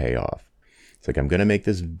was going to pay off. It's like, I'm going to make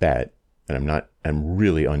this bet and I'm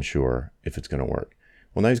really unsure if it's going to work.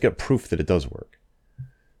 Well, now he's got proof that it does work.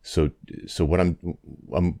 So what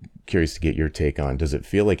I'm curious to get your take on, does it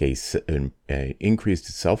feel like a increased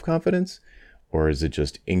self-confidence, or is it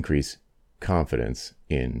just increased confidence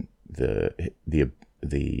in the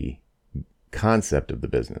concept of the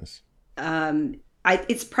business?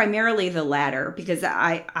 it's primarily the latter, because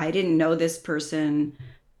I didn't know this person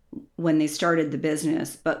when they started the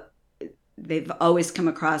business, but they've always come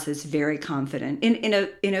across as very confident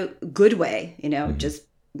in a good way, just,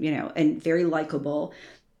 and very likable.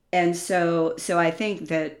 And so I think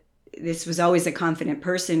that this was always a confident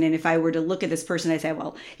person. And if I were to look at this person, I'd say,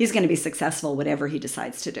 well, he's going to be successful, whatever he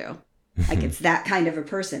decides to do. Like, it's that kind of a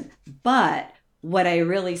person. But what I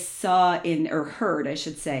really saw or heard, I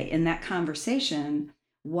should say, in that conversation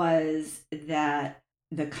was that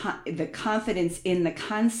the confidence in the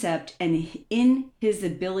concept and in his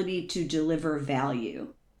ability to deliver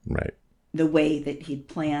value, right, the way that he'd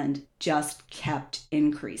planned, just kept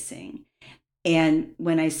increasing. And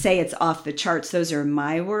when I say it's off the charts, those are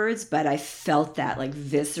my words, but I felt that like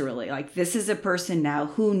viscerally, like this is a person now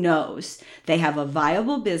who knows they have a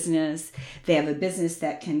viable business. They have a business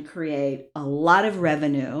that can create a lot of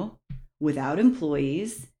revenue without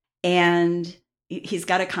employees. And he's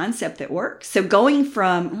got a concept that works. So going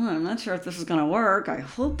from, I'm not sure if this is going to work, I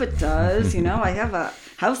hope it does. I have a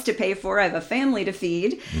house to pay for, I have a family to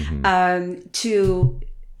feed, to,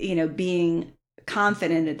 being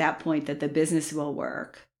confident at that point that the business will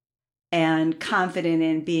work, and confident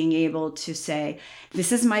in being able to say,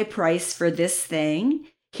 this is my price for this thing.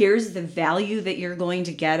 Here's the value that you're going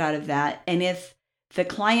to get out of that. And if the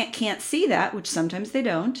client can't see that, which sometimes they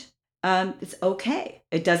don't, it's okay.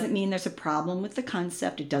 It doesn't mean there's a problem with the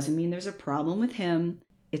concept. It doesn't mean there's a problem with him.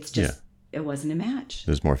 It's just, It wasn't a match.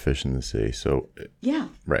 There's more fish in the sea. So yeah.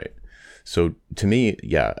 Right. So to me,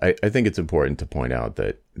 I think it's important to point out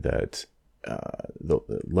that the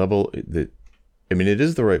level that, it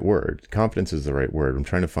is the right word. Confidence is the right word. I'm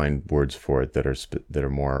trying to find words for it that are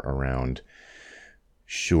more around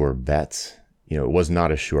sure bets. It was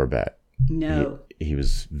not a sure bet. No. He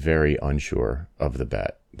was very unsure of the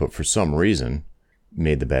bet, but for some reason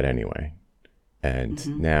made the bet anyway.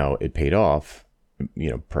 And now it paid off,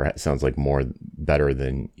 perhaps sounds like better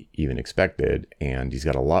than even expected. And he's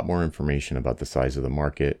got a lot more information about the size of the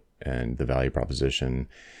market and the value proposition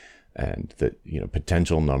and the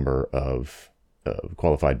potential number of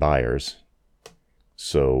qualified buyers.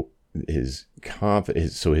 So his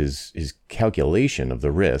calculation of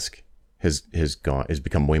the risk has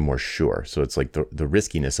become way more sure. So it's like the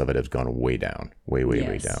riskiness of it has gone way down, way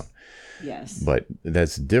down. Yes. But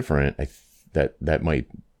that's different. That might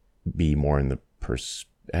be more in the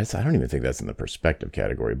I don't even think that's in the perspective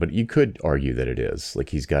category, but you could argue that it is. Like,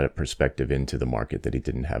 he's got a perspective into the market that he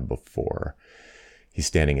didn't have before. He's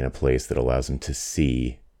standing in a place that allows him to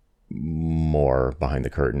see more behind the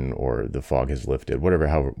curtain, or the fog has lifted,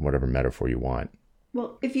 whatever metaphor you want.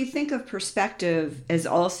 Well, if you think of perspective as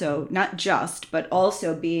also not just, but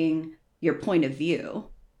also being your point of view,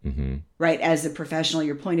 right? As a professional,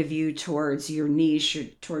 your point of view towards your niche, or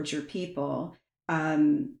towards your people.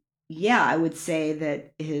 I would say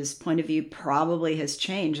that his point of view probably has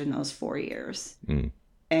changed in those 4 years.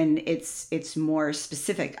 And it's more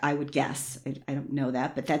specific, I would guess. I don't know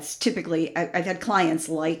that, but that's typically, I've had clients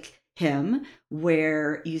like him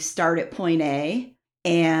where you start at point A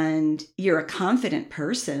and you're a confident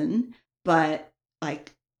person, but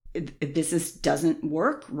like business doesn't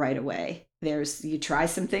work right away. You try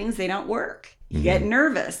some things, they don't work. You get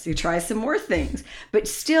nervous, you try some more things, but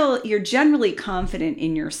still you're generally confident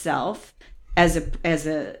in yourself as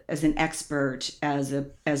an expert, as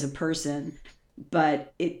a person.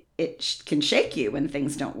 But it can shake you when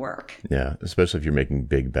things don't work. Yeah, especially if you're making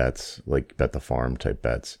big bets, like bet the farm type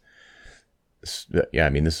bets. Yeah,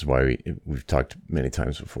 this is why we've talked many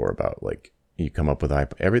times before about, like, you come up with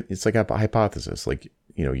it's like a hypothesis. Like,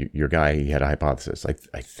 your guy, he had a hypothesis. I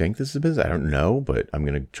think this is a business. I don't know, but I'm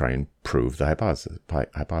going to try and prove the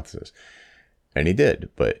hypothesis. And he did.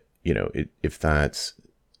 But, if that's,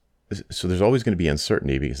 so there's always going to be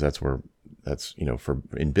uncertainty, because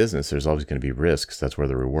in business, there's always going to be risks. That's where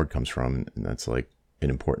the reward comes from. And that's like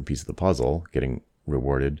an important piece of the puzzle, getting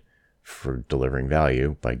rewarded for delivering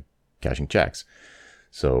value by cashing checks.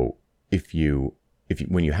 So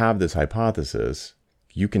when you have this hypothesis,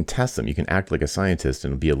 you can test them. You can act like a scientist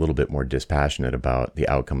and be a little bit more dispassionate about the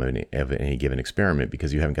outcome of any given experiment,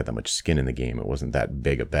 because you haven't got that much skin in the game. It wasn't that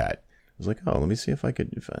big a bet. It was like, let me see if I've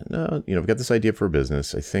got this idea for a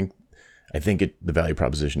business. I think the value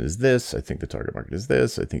proposition is this. I think the target market is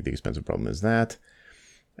this. I think the expensive problem is that.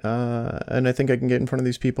 And I think I can get in front of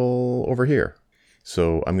these people over here.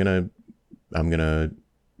 So I'm gonna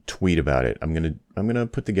tweet about it. I'm gonna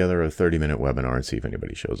put together a 30-minute webinar and see if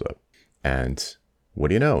anybody shows up. And what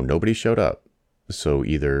do you know? Nobody showed up. So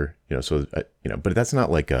either, but that's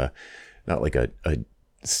not like a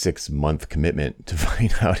 6-month commitment to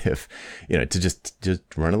find out if, to just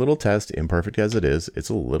run a little test, imperfect as it is. It's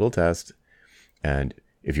a little test. And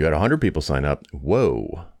if you had 100 people sign up,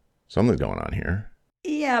 whoa, something's going on here.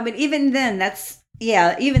 Yeah, but even then, that's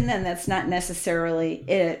not necessarily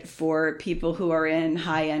it for people who are in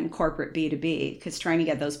high-end corporate B2B, because trying to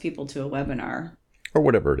get those people to a webinar. Or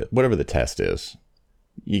whatever the test is.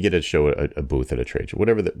 You get to show a booth at a trade show,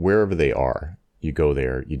 wherever they are. You go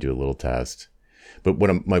there, you do a little test. But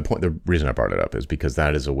the reason I brought it up is because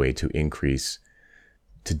that is a way to decrease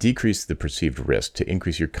the perceived risk, to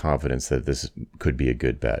increase your confidence that this could be a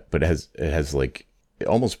good bet. But it has like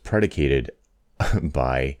almost predicated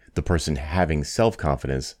by the person having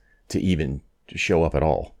self-confidence to even show up at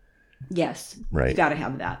all. Yes. Right. You got to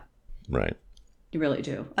have that. Right. You really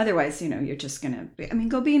do. Otherwise, you're just going to,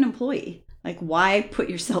 go be an employee. Like, why put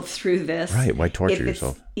yourself through this? Right. Why torture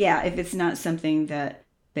yourself? Yeah. If it's not something that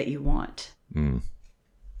you want.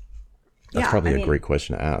 That's probably a great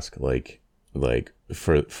question to ask. Like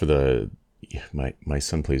for my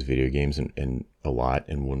son plays video games and a lot.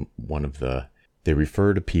 And when they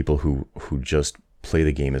refer to people who just play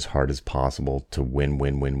the game as hard as possible to win.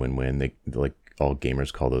 They, like, all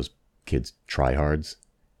gamers call those kids tryhards,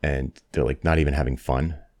 and they're like not even having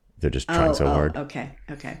fun. They're just trying so hard. Okay.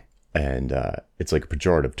 And it's like a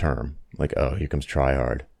pejorative term. Like, oh, here comes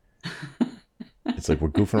tryhard. It's like, we're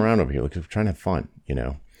goofing around over here. Like, we're trying to have fun,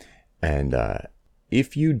 And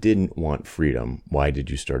if you didn't want freedom, why did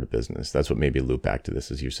you start a business? That's what made me loop back to this,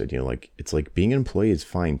 as you said. Like, it's like being an employee is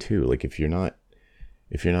fine too. Like, if you're not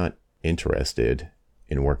interested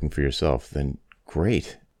in working for yourself, then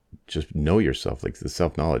great. Just know yourself. Like, the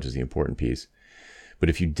self-knowledge is the important piece. But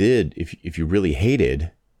if you really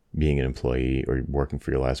hated being an employee or working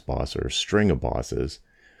for your last boss or a string of bosses,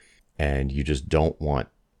 and you just don't want,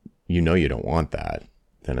 you don't want that,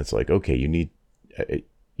 then it's like, okay,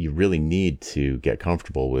 you really need to get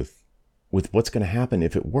comfortable with what's going to happen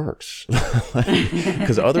if it works.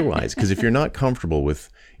 Because if you're not comfortable with,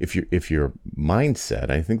 if your mindset,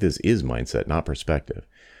 I think this is mindset, not perspective.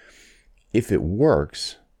 If it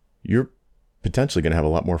works, you're potentially going to have a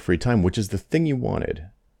lot more free time, which is the thing you wanted.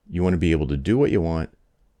 You want to be able to do what you want,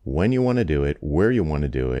 when you want to do it, where you want to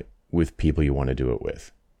do it, with people you want to do it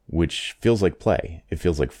with, which feels like play. It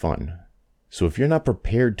feels like fun. So if you're not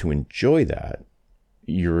prepared to enjoy that,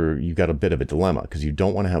 you've got a bit of a dilemma, because you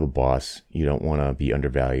don't want to have a boss. You don't want to be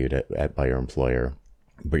undervalued by your employer,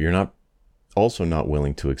 but you're also not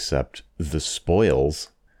willing to accept the spoils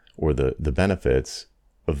or the benefits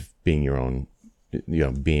of being your own,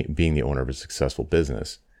 being the owner of a successful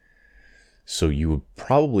business. So you would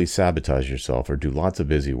probably sabotage yourself or do lots of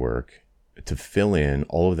busy work to fill in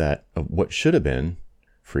all of that, of what should have been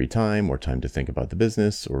free time or time to think about the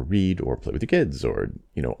business or read or play with the kids or,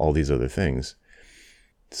 all these other things.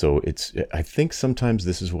 So I think sometimes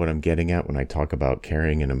this is what I'm getting at when I talk about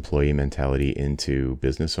carrying an employee mentality into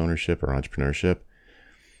business ownership or entrepreneurship,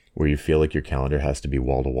 where you feel like your calendar has to be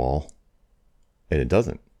wall to wall, and it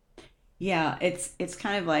doesn't. Yeah, it's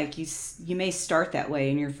kind of like you may start that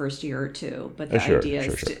way in your first year or two, but the idea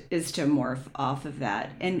is to morph off of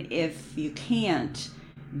that. And if you can't,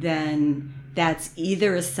 then that's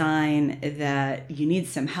either a sign that you need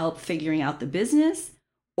some help figuring out the business,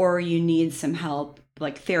 or you need some help,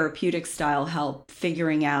 like therapeutic style help,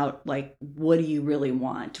 figuring out, like, what do you really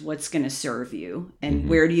want? What's going to serve you? And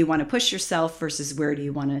where do you want to push yourself versus where do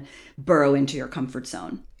you want to burrow into your comfort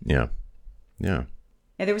zone? Yeah.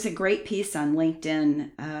 And there was a great piece on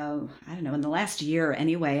LinkedIn, I don't know, in the last year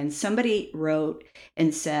anyway, and somebody wrote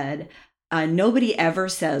and said, nobody ever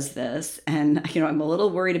says this, and I'm a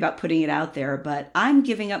little worried about putting it out there, but I'm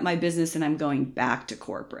giving up my business and I'm going back to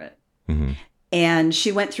corporate. Mm-hmm. And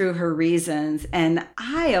she went through her reasons, and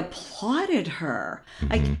I applauded her.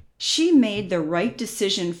 Mm-hmm. Like, she made the right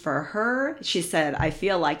decision for her. She said, I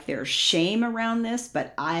feel like there's shame around this,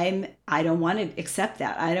 but I don't want to accept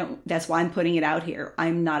that. That's why I'm putting it out here.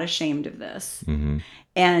 I'm not ashamed of this. Mm-hmm.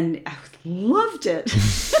 And I loved it.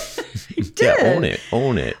 I did. Yeah,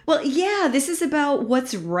 own it. Well, yeah, this is about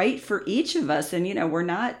what's right for each of us. And, we're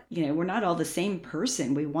not all the same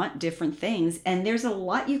person. We want different things. And there's a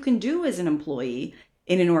lot you can do as an employee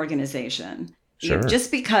in an organization. Sure.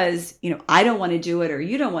 Just because, I don't want to do it or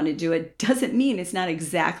you don't want to do it doesn't mean it's not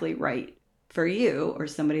exactly right for you or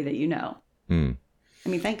somebody that you know. Mm. I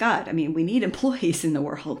mean, thank God. I mean, we need employees in the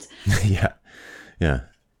world. Yeah.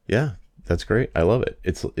 That's great. I love it.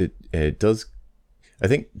 It does. I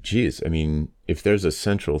think, if there's a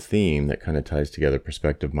central theme that kind of ties together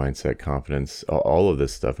perspective, mindset, confidence, all of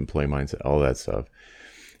this stuff, employee mindset, all that stuff,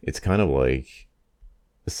 it's kind of like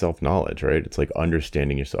self-knowledge, right? It's like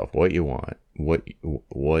understanding yourself, what you want,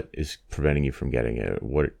 what is preventing you from getting it,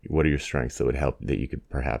 what are your strengths that would help, that you could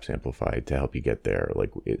perhaps amplify to help you get there.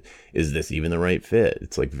 Like, is this even the right fit?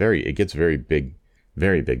 It's like it gets very big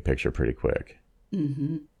picture pretty quick.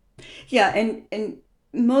 Mm-hmm. Yeah, and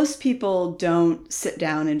most people don't sit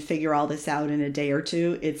down and figure all this out in a day or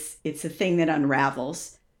two. It's a thing that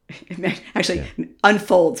unravels. Actually, Yeah.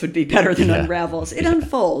 unfolds would be better than Yeah. unravels. It Yeah.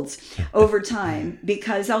 unfolds over time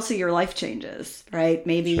because also your life changes, right?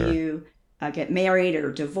 Maybe Sure. you get married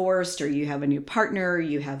or divorced, or you have a new partner,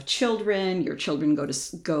 you have children, your children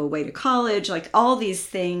go away to college. Like all these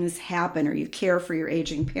things happen, or you care for your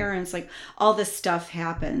aging parents. Like all this stuff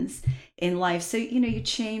happens in life. So, you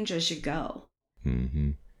change as you go.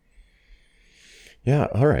 Hmm. Yeah.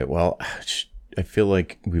 All right. Well, I feel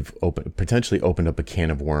like we've potentially opened up a can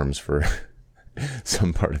of worms for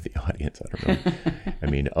some part of the audience. I don't know. I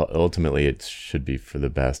mean, ultimately, it should be for the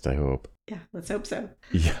best, I hope. Yeah, let's hope so.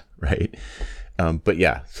 Yeah. Right. But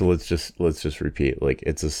yeah. So let's just repeat. Like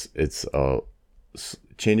it's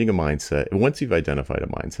changing a mindset. Once you've identified a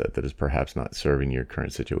mindset that is perhaps not serving your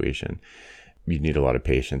current situation, you need a lot of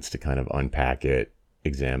patience to kind of unpack it,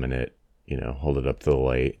 examine it, hold it up to the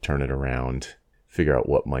light, turn it around, figure out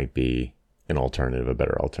what might be an alternative, a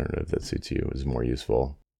better alternative that suits you, is more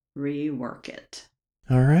useful. Rework it.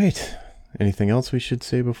 All right. Anything else we should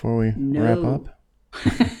say before we wrap up?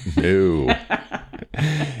 No.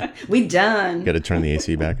 We done. Got to turn the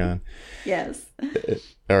AC back on. Yes.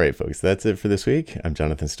 All right, folks. That's it for this week. I'm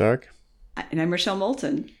Jonathan Stark. And I'm Rochelle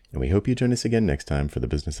Moulton. And we hope you join us again next time for the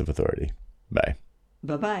Business of Authority. Bye.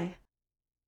 Bye-bye.